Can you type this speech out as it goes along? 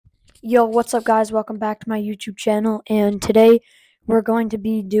Yo, what's up, guys? Welcome back to my YouTube channel. And today we're going to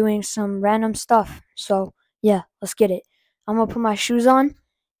be doing some random stuff. So, yeah, let's get it. I'm gonna put my shoes on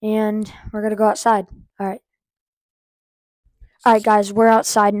and we're gonna go outside. Alright. Alright, guys, we're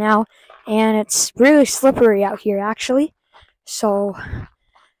outside now and it's really slippery out here, actually. So,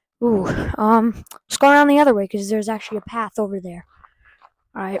 let's go around the other way because there's actually a path over there.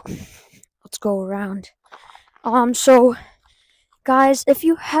 Alright, let's go around. So, guys, if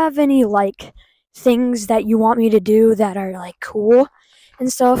you have any things that you want me to do that are cool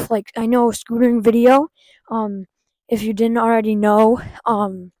and stuff, like I know scootering video, if you didn't already know,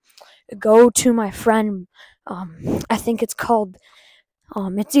 go to my friend, I think it's called,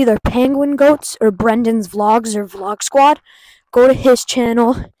 it's either Penguin Goats or Brendan's Vlogs or Vlog Squad. Go to his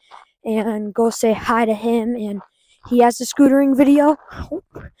channel and go say hi to him, and he has a scootering video.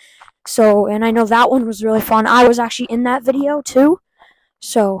 So, and I know that one was really fun. I was actually in that video too.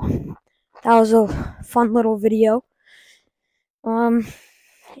 So, that was a fun little video. And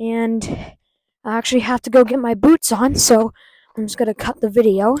I actually have to go get my boots on, so I'm just gonna cut the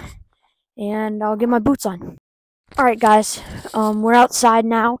video and I'll get my boots on. Alright, guys, we're outside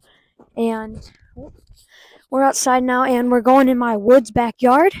now, and we're going in my woods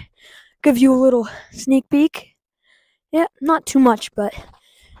backyard. Give you a little sneak peek. Yeah, not too much, but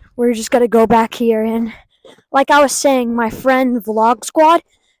we're just gonna go back here, and like I was saying, my friend Vlog Squad,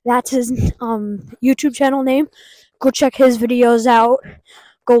 that's his YouTube channel name. Go check his videos out.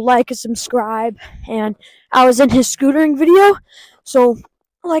 Go like and subscribe. And I was in his scootering video, so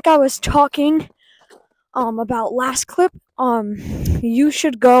like I was talking about last clip, you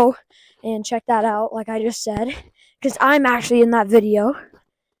should go and check that out, like I just said, because I'm actually in that video.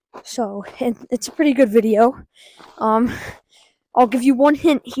 So it's a pretty good video. I'll give you one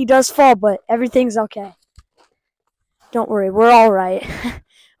hint: he does fall, but everything's okay. Don't worry, we're all right.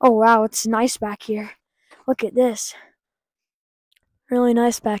 Oh wow, it's nice back here. Look at this. Really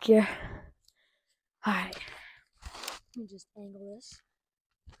nice back here. Alright. Let me just angle this.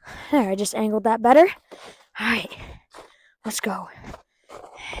 There, I just angled that better. Alright. Let's go.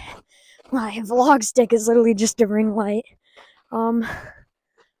 My vlog stick is literally just a ring light.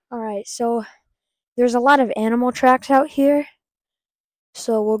 Alright, so there's a lot of animal tracks out here.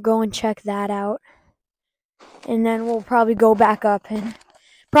 So we'll go and check that out. And then we'll probably go back up and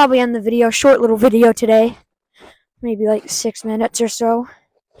probably end the video. Short little video today. Maybe like 6 minutes or so.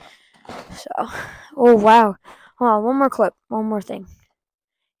 So, oh wow. Hold on, one more clip. One more thing.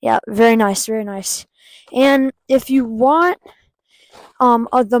 Yeah, very nice, very nice. And if you want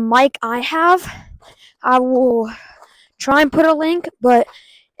the mic I have, I will try and put a link, but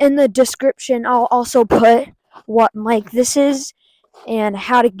in the description I'll also put what mic this is and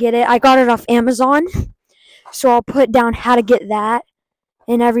how to get it. I got it off Amazon, so I'll put down how to get that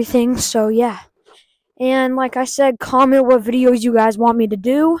and everything. So yeah. And like I said, comment what videos you guys want me to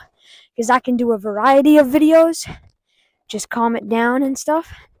do, because I can do a variety of videos. Just comment down and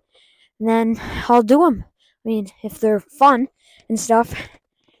stuff, and then I'll do them. I mean, if they're fun and stuff,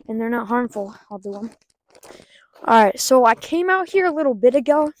 and they're not harmful, I'll do them. Alright, so I came out here a little bit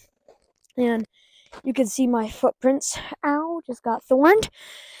ago, and you can see my footprints. Ow, just got thorned.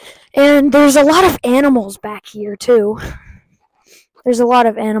 And there's a lot of animals back here, too. There's a lot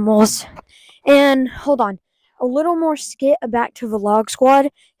of animals. And, hold on, a little more skit back to Vlog Squad,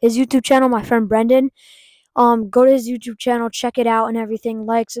 his YouTube channel, my friend Brendan. Go to his YouTube channel, check it out and everything.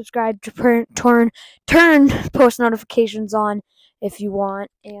 Like, subscribe, turn post notifications on if you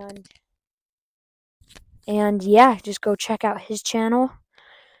want. And yeah, just go check out his channel.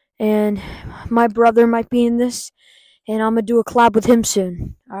 And my brother might be in this, and I'm gonna do a collab with him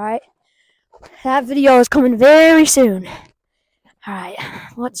soon. Alright? That video is coming very soon. Alright,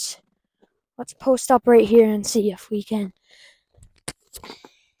 let's post up right here and see if we can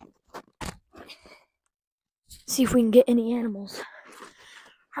get any animals.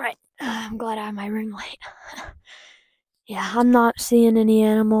 Alright, I'm glad I have my ring light. Yeah, I'm not seeing any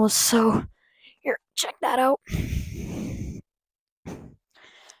animals, so here, check that out.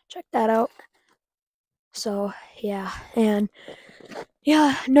 Check that out. So, yeah, and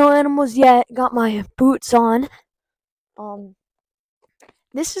yeah, no animals yet. Got my boots on.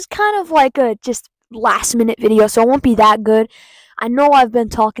 This is kind of like a just last minute video, so it won't be that good. I know I've been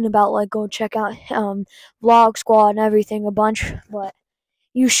talking about go check out Vlog Squad and everything a bunch, but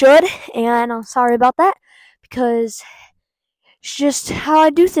you should, and I'm sorry about that because it's just how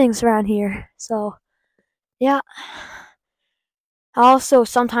I do things around here. So, yeah. Also,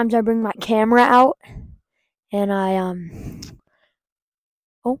 sometimes I bring my camera out, and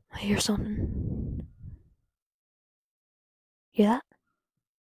oh, I hear something. Hear that?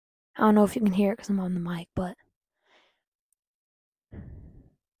 I don't know if you can hear it because I'm on the mic, but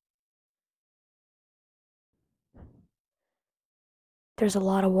there's a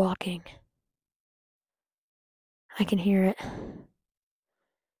lot of walking. I can hear it.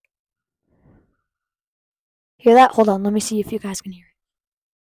 Hear that? Hold on, let me see if you guys can hear it.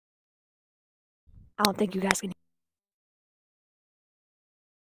 I don't think you guys can hear it.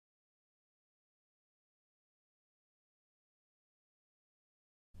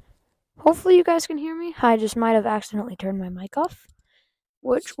 Hopefully you guys can hear me. I just might have accidentally turned my mic off,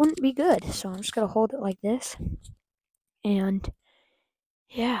 which wouldn't be good. So I'm just gonna hold it like this. And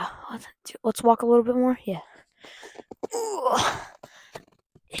yeah, let's walk a little bit more. Yeah.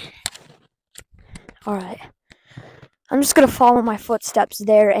 Alright. I'm just gonna follow my footsteps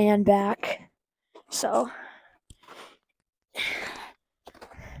there and back. So.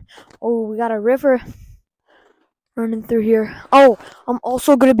 Oh, we got a river running through here. Oh, I'm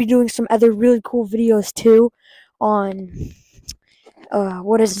also gonna be doing some other really cool videos too on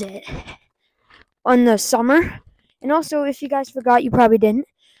what is it? On the summer. And also, if you guys forgot, you probably didn't.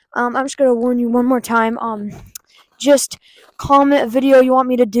 I'm just gonna warn you one more time. Just comment a video you want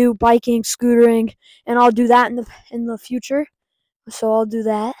me to do, biking, scootering, and I'll do that in the future. So I'll do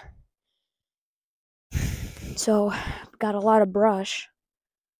that. So got a lot of brush.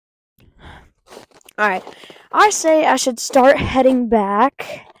 Alright, I say I should start heading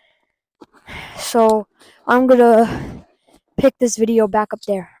back. So I'm gonna pick this video back up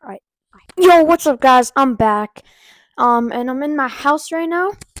there. Alright. Yo, what's up guys? I'm back. And I'm in my house right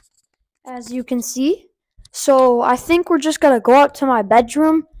now, as you can see. So I think we're just gonna go out to my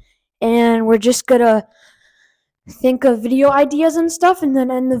bedroom and we're just gonna think of video ideas and stuff and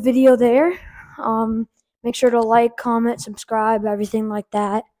then end the video there. Make sure to like, comment, subscribe, everything like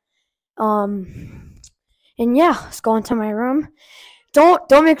that. And yeah, let's go into my room.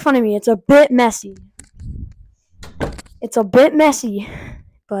 Don't make fun of me. It's a bit messy. It's a bit messy,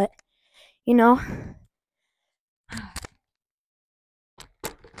 but you know.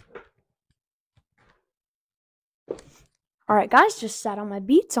 Alright guys, just sat on my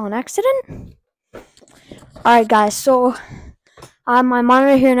Beats on accident. Alright guys, so I have my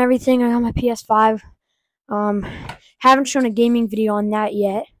monitor here and everything. I got my PS5. Haven't shown a gaming video on that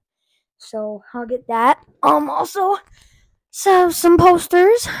yet. So I'll get that. Also some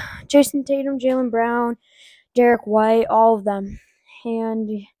posters. Jason Tatum, Jaylen Brown, Derek White, all of them. And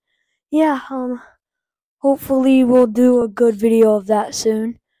yeah, hopefully we'll do a good video of that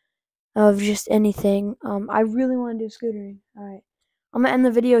soon. Of just anything. I really want to do scootering. Alright. I'm gonna end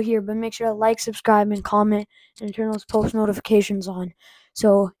the video here, but make sure to like, subscribe, and comment, and turn those post notifications on.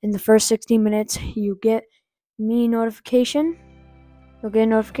 So in the first 60 minutes, you get me notification. You'll get a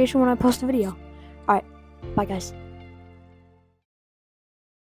notification when I post a video. Alright, bye guys.